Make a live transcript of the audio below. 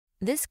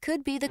This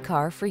could be the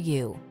car for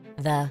you.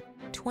 The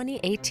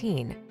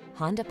 2018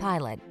 Honda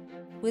Pilot.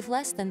 With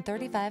less than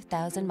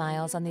 35,000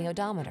 miles on the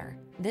odometer,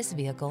 this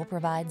vehicle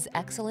provides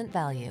excellent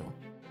value.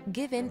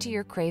 Give in to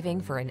your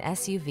craving for an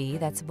SUV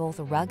that's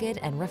both rugged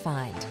and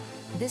refined.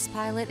 This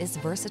Pilot is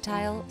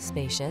versatile,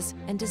 spacious,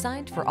 and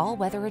designed for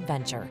all-weather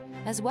adventure,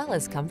 as well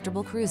as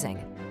comfortable cruising.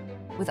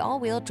 With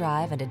all-wheel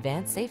drive and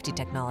advanced safety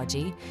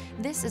technology,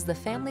 this is the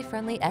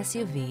family-friendly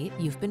SUV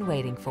you've been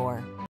waiting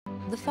for.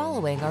 The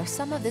following are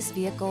some of this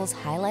vehicle's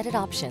highlighted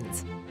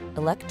options: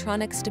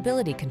 electronic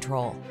stability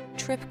control,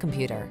 trip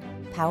computer,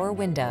 power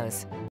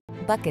windows,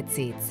 bucket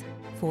seats,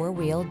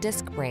 four-wheel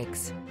disc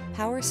brakes,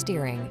 power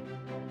steering.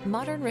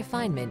 Modern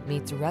refinement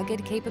meets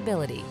rugged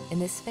capability in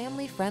this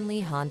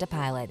family-friendly Honda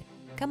Pilot.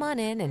 Come on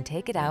in and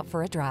take it out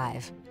for a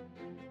drive.